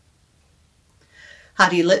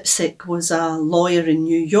Harry Lipsick was a lawyer in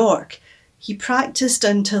New York. He practiced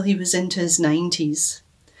until he was into his 90s.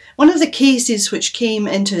 One of the cases which came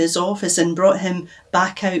into his office and brought him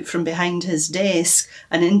back out from behind his desk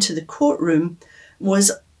and into the courtroom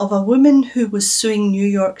was of a woman who was suing New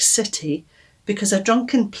York City because a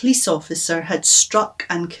drunken police officer had struck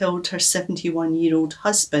and killed her 71-year-old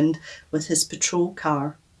husband with his patrol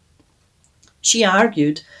car. She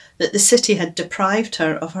argued that the city had deprived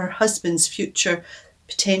her of her husband's future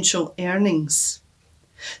potential earnings.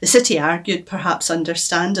 The city argued, perhaps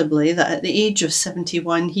understandably, that at the age of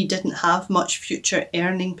 71 he didn't have much future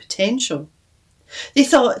earning potential. They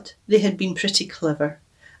thought they had been pretty clever,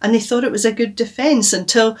 and they thought it was a good defence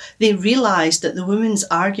until they realised that the woman's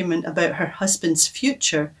argument about her husband's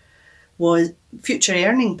future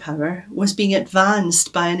earning power was being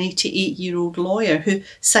advanced by an 88-year-old lawyer who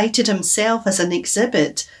cited himself as an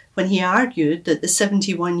exhibit when he argued that the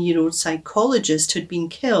 71-year-old psychologist who'd been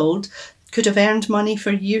killed could have earned money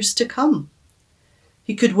for years to come.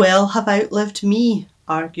 He could well have outlived me,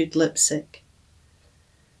 argued Lipsick.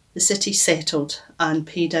 The city settled and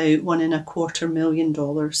paid out $1.25 million.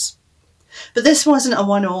 But this wasn't a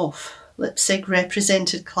one-off. Lipsick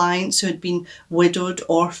represented clients who had been widowed,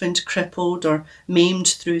 orphaned, crippled, or maimed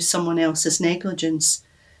through someone else's negligence.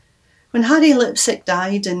 When Harry Lipsick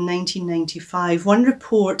died in 1995, one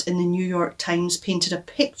report in the New York Times painted a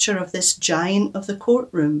picture of this giant of the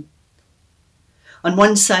courtroom. On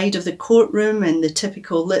one side of the courtroom, in the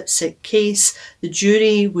typical Lipsick case, the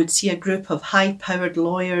jury would see a group of high-powered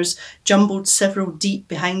lawyers jumbled several deep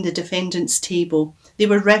behind the defendant's table. They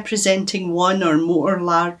were representing one or more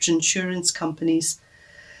large insurance companies.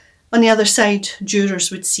 On the other side,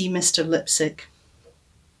 jurors would see Mr. Lipsick,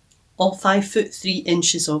 all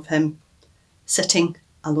 5'3" of him, sitting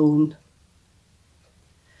alone.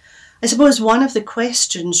 I suppose one of the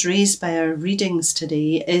questions raised by our readings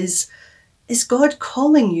today is God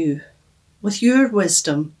calling you, with your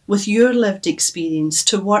wisdom, with your lived experience,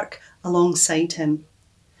 to work alongside him?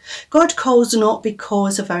 God calls not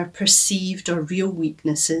because of our perceived or real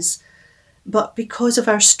weaknesses, but because of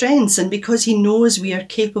our strengths and because he knows we are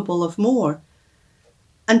capable of more.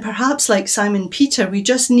 And perhaps like Simon Peter, we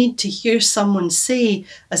just need to hear someone say,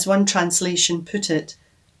 as one translation put it,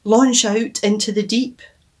 launch out into the deep.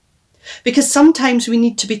 Because sometimes we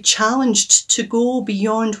need to be challenged to go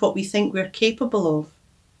beyond what we think we're capable of.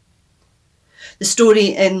 The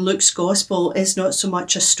story in Luke's Gospel is not so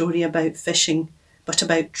much a story about fishing, but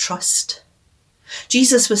about trust.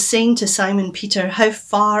 Jesus was saying to Simon Peter, how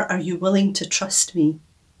far are you willing to trust me?